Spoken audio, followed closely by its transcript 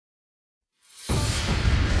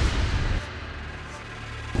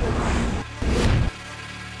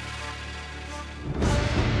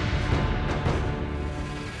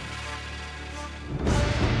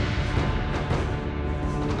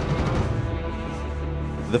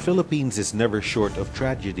The Philippines is never short of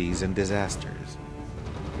tragedies and disasters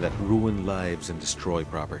that ruin lives and destroy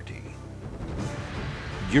property.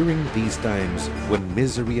 During these times, when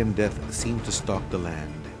misery and death seem to stalk the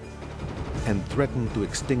land and threaten to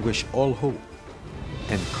extinguish all hope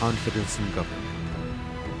and confidence in government,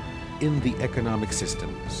 in the economic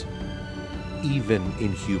systems, even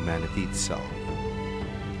in humanity itself,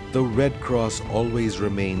 the Red Cross always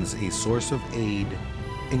remains a source of aid,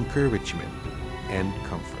 encouragement, and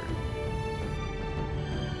comfort.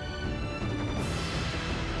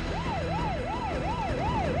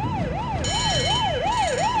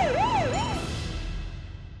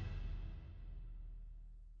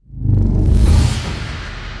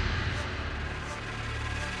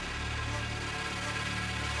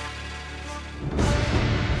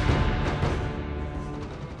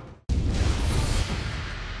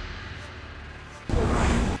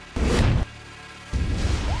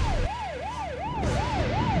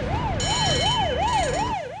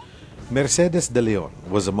 Mercedes de Leon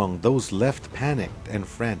was among those left panicked and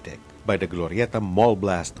frantic by the Glorieta mall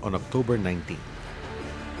blast on October 19th.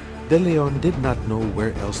 De Leon did not know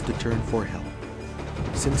where else to turn for help,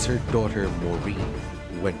 since her daughter Maureen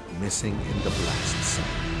went missing in the blast site.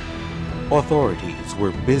 Authorities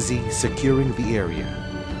were busy securing the area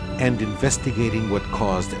and investigating what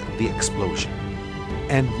caused the explosion,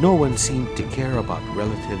 and no one seemed to care about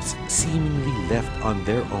relatives seemingly left on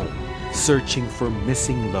their own, searching for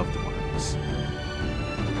missing loved ones.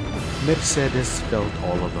 Mercedes felt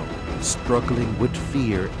all alone, struggling with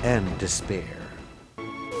fear and despair.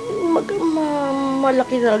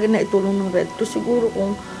 Malaki talaga na itulong ng Red Cross. Siguro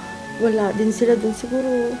kung wala din sila dun,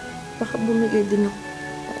 siguro baka bumigay din ako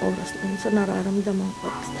oras dun sa nararamdaman ko.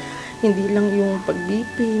 Hindi lang yung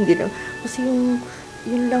pag-BP, hindi lang. Kasi yung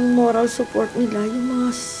lang moral support nila, yung mga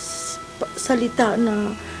salita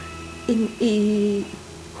na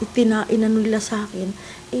itinainan nila sa akin,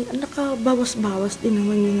 nakabawas-bawas din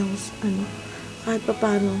naman yun ng kahit pa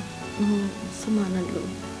paano sama ng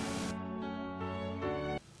loob.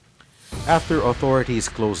 After authorities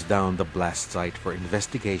closed down the blast site for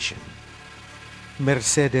investigation,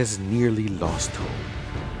 Mercedes nearly lost hope.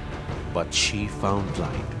 But she found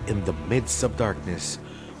light in the midst of darkness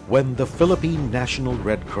when the Philippine National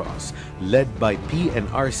Red Cross, led by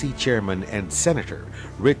PNRC Chairman and Senator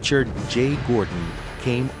Richard J. Gordon,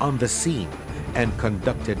 came on the scene and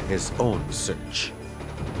conducted his own search.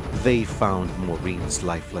 They found Maureen's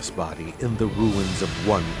lifeless body in the ruins of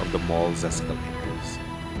one of the mall's escalators.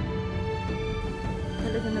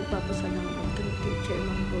 Talagang nagpapasalamat kami kay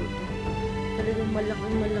Chairman Gordon. Talagang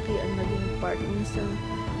malaki ang naging part niya sa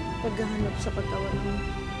paghahanap sa katawan ng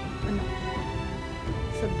anak ko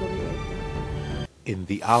sa Glorieta. In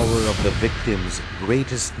the hour of the victim's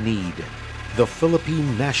greatest need, the Philippine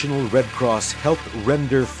National Red Cross helped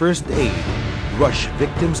render first aid, rush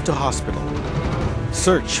victims to hospital,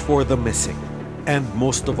 search for the missing, and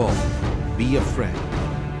most of all, be a friend,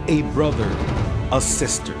 a brother, a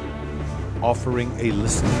sister, offering a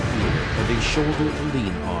listening ear and a shoulder to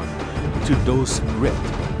lean on to those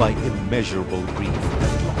gripped by immeasurable grief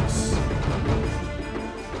and loss.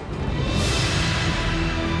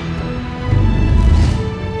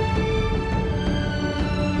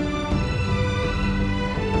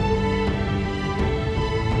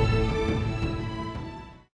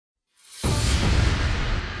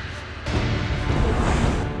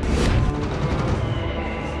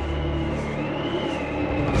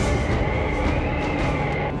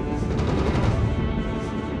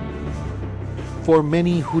 For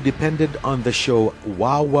many who depended on the show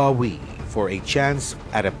Wow Wow Wee for a chance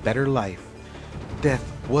at a better life, death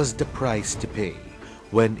was the price to pay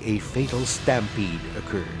when a fatal stampede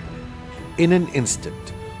occurred. In an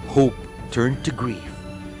instant, hope turned to grief,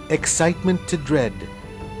 excitement to dread,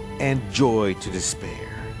 and joy to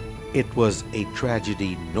despair. It was a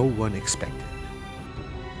tragedy no one expected.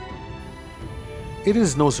 It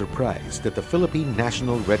is no surprise that the Philippine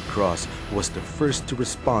National Red Cross was the first to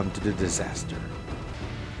respond to the disaster.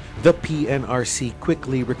 The PNRC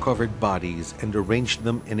quickly recovered bodies and arranged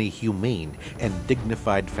them in a humane and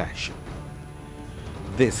dignified fashion.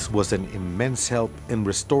 This was an immense help in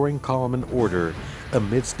restoring calm and order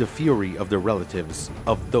amidst the fury of the relatives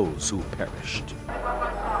of those who perished.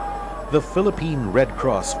 The Philippine Red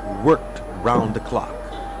Cross worked round the clock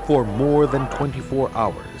for more than 24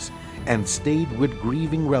 hours and stayed with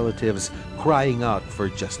grieving relatives crying out for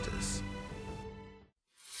justice.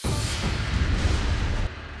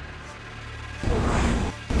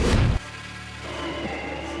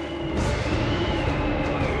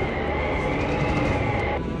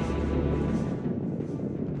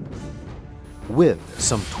 with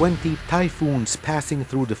some 20 typhoons passing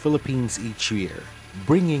through the Philippines each year,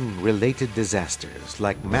 bringing related disasters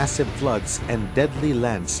like massive floods and deadly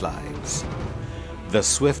landslides. The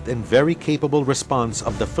swift and very capable response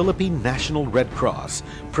of the Philippine National Red Cross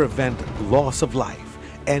prevent loss of life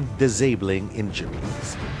and disabling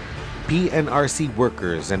injuries. PNRC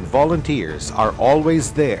workers and volunteers are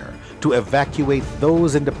always there to evacuate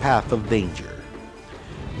those in the path of danger,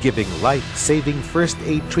 giving life-saving first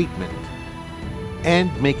aid treatment,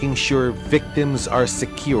 and making sure victims are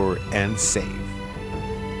secure and safe,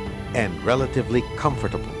 and relatively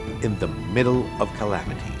comfortable in the middle of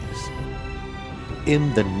calamities.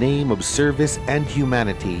 In the name of service and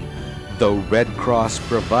humanity, the Red Cross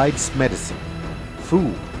provides medicine,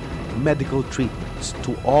 food, medical treatments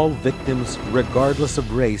to all victims regardless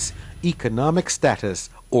of race, economic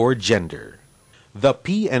status, or gender. The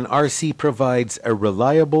PNRC provides a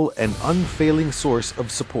reliable and unfailing source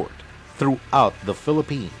of support throughout the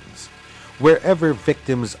Philippines, wherever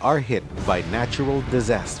victims are hit by natural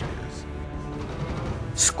disasters.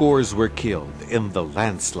 Scores were killed in the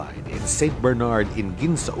landslide in St. Bernard in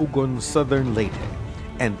Ginsaugon, Southern Leyte,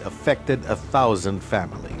 and affected 1,000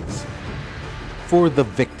 families. For the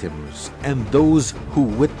victims and those who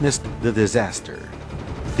witnessed the disaster,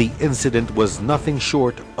 the incident was nothing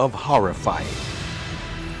short of horrifying.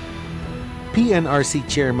 PNRC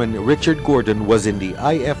Chairman Richard Gordon was in the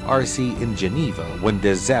IFRC in Geneva when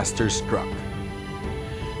disaster struck.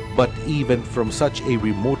 But even from such a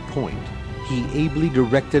remote point, he ably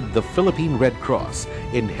directed the Philippine Red Cross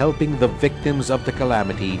in helping the victims of the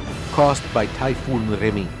calamity caused by Typhoon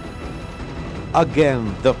Remy.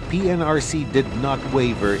 Again, the PNRC did not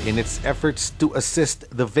waver in its efforts to assist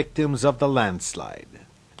the victims of the landslide.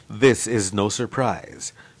 This is no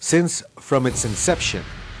surprise, since from its inception,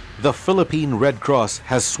 the Philippine Red Cross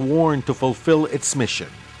has sworn to fulfill its mission,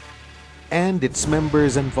 and its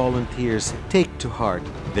members and volunteers take to heart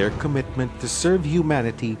their commitment to serve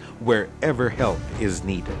humanity wherever help is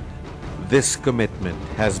needed. This commitment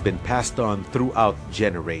has been passed on throughout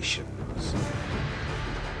generations.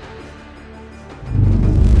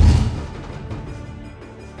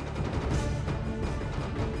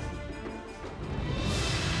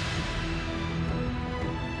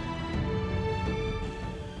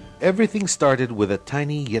 Everything started with a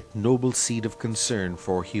tiny yet noble seed of concern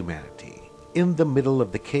for humanity. In the middle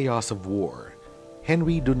of the chaos of war,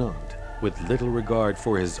 Henry Dunant, with little regard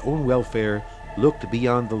for his own welfare, looked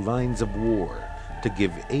beyond the lines of war to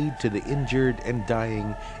give aid to the injured and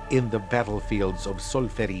dying in the battlefields of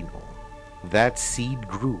Solferino. That seed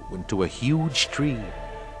grew into a huge tree,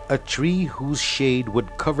 a tree whose shade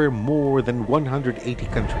would cover more than 180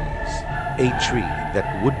 countries, a tree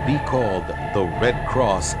that would be called the Red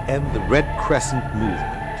Cross and the Red Crescent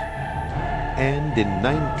movement. And in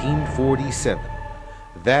 1947,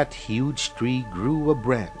 that huge tree grew a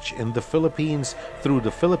branch in the Philippines through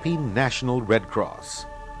the Philippine National Red Cross.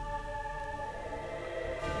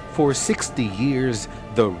 For 60 years,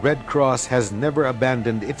 the Red Cross has never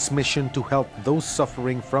abandoned its mission to help those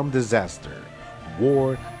suffering from disaster,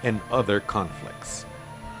 war, and other conflicts,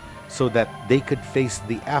 so that they could face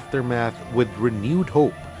the aftermath with renewed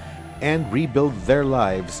hope and rebuild their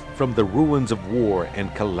lives from the ruins of war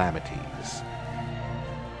and calamities.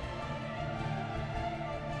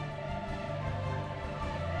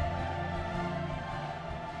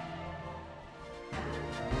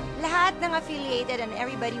 Lahat ng affiliated and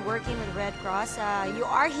everybody working with Red Cross, you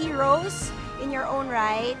are heroes in your own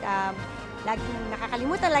right. Laging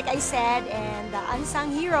nakakalimutan, like I said, and unsung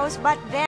heroes, but then